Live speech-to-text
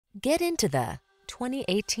Get into the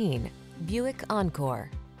 2018 Buick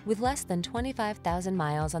Encore. With less than 25,000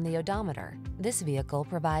 miles on the odometer, this vehicle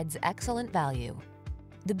provides excellent value.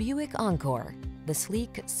 The Buick Encore, the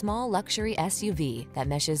sleek, small luxury SUV that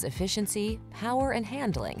meshes efficiency, power, and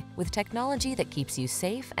handling with technology that keeps you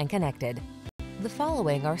safe and connected. The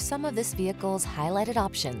following are some of this vehicle's highlighted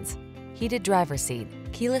options: heated driver's seat,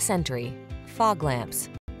 keyless entry, fog lamps,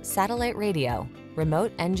 satellite radio,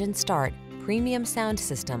 remote engine start, premium sound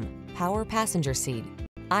system, power passenger seat,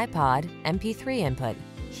 iPod, MP3 input,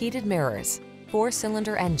 heated mirrors,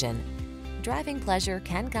 4-cylinder engine. Driving pleasure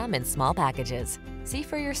can come in small packages. See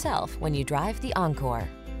for yourself when you drive the Encore.